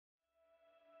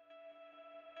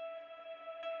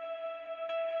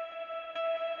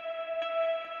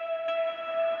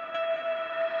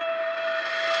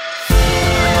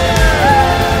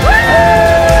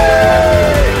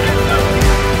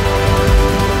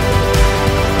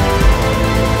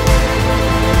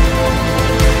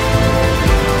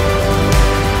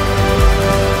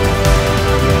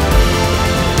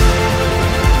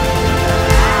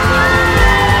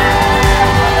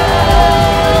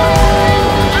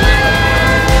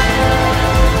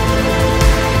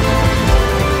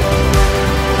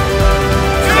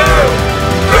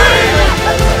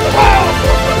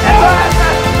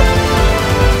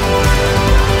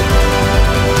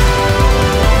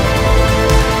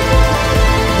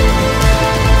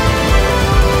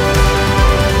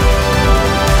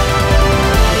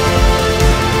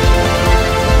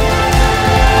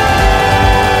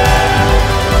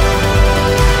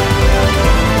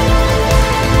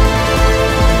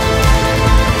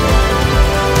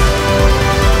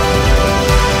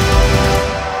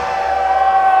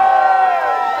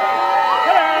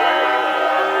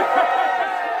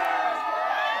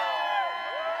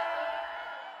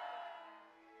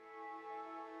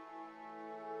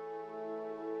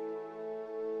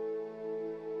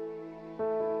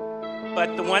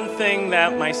but the one thing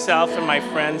that myself and my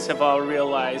friends have all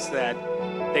realized that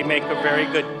they make a very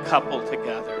good couple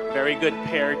together, a very good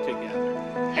pair together.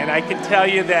 And I can tell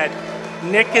you that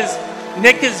Nick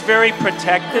is very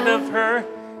protective of her,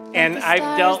 and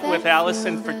I've dealt with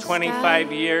Allison for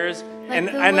 25 years,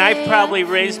 and I've probably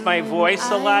raised my voice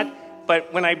a lot,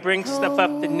 but when I bring stuff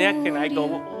up to Nick and I go,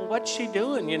 well, what's she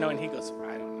doing? You know, and he goes,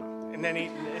 I don't know. And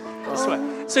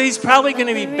then so he's probably going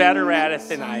to be better at it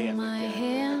than I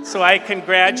am. So I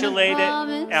congratulate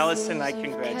it. Allison, I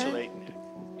congratulate Nick.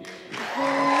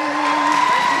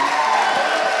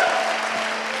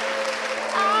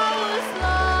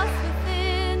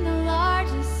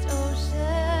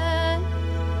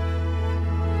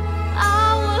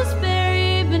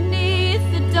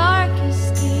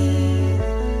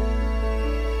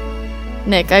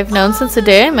 Nick, I've known since the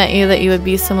day I met you that you would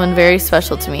be someone very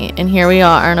special to me, and here we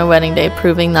are on our wedding day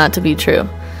proving that to be true.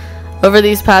 Over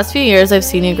these past few years, I've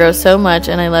seen you grow so much,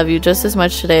 and I love you just as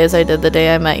much today as I did the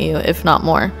day I met you, if not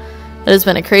more. It has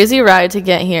been a crazy ride to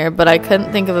get here, but I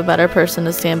couldn't think of a better person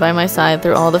to stand by my side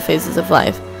through all the phases of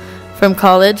life. From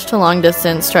college to long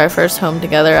distance to our first home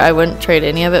together, I wouldn't trade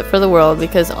any of it for the world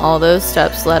because all those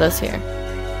steps led us here.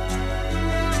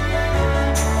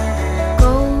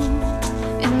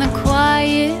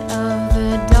 Of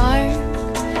the dark,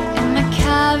 in the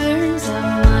caverns of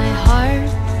my heart,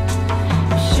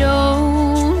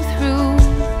 show through.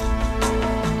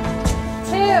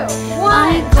 2,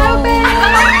 1, open!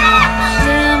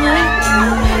 Shimmer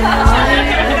through the light,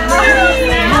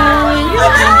 knowing the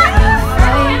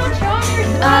fight,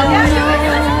 I know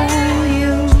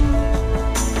you.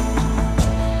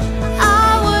 I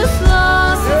was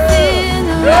lost within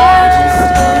the largest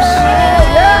ocean.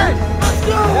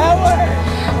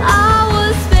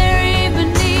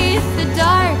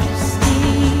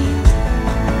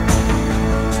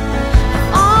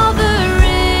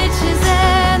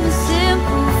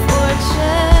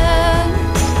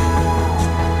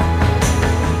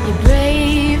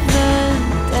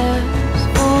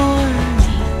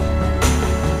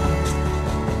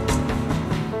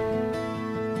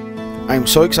 I am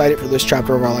so excited for this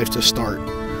chapter of our life to start.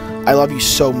 I love you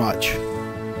so much.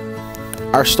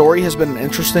 Our story has been an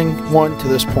interesting one to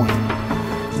this point,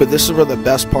 but this is where the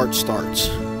best part starts,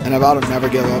 and I vow to never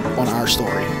give up on our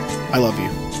story. I love you.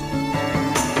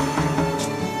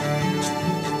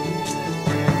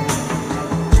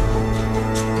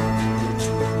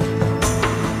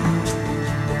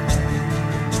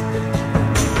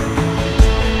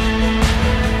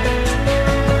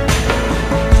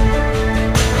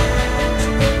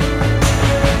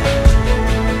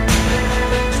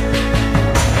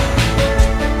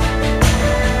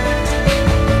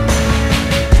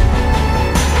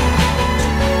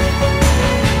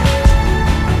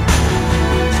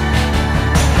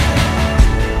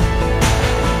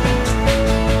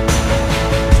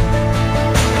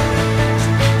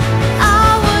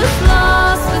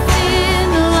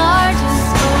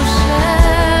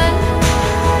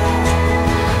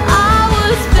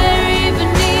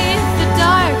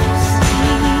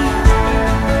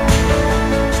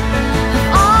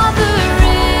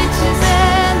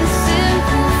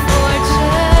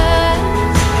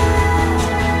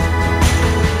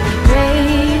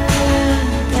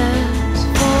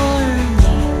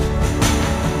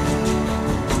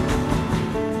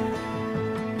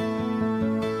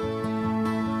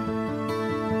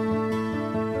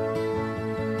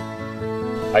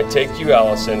 I take you,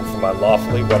 Allison, for my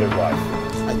lawfully wedded wife.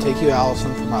 I take you,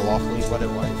 Allison, for my lawfully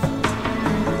wedded wife.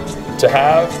 To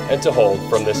have and to hold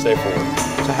from this day forward.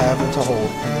 To have and to hold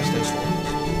from this day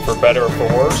forward. For better or for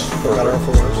worse. For better or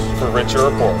for worse. For richer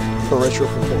or poor. For richer or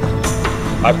for poor.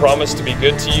 I promise to be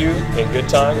good to you in good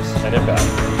times and in bad. I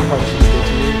promise to be good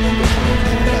to you in good times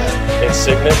and in bad. In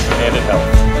sickness and in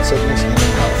health. In sickness and in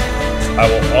health. I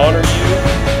will honor you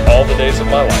all the days of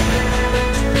my life.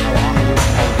 I will honor you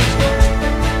all the days of my life.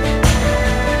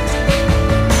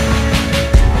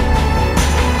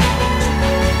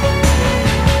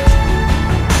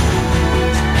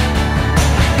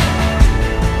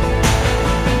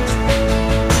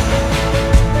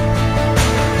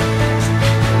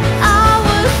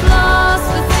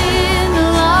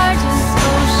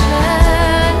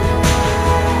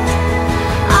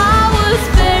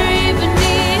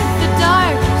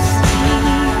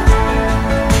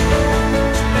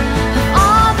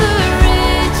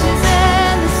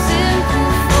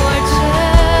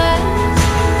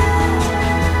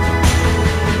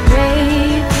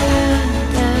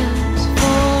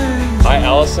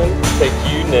 Allison, take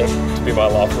you, Nick, to be my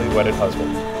lawfully wedded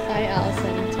husband. I,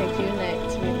 Allison, take you,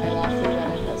 Nick, to be my lawfully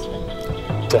wedded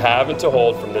husband. To have and to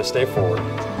hold from this day forward. To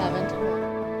have and to hold.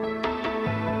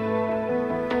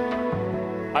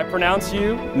 pronounce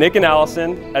you, Nick and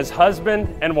Allison, as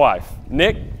husband and wife.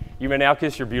 Nick, you may now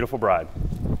kiss your beautiful bride.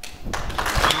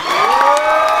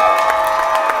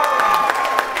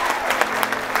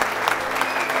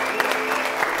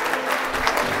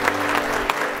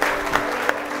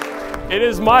 It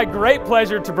is my great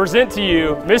pleasure to present to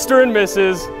you Mr. and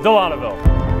Mrs. Delaneville.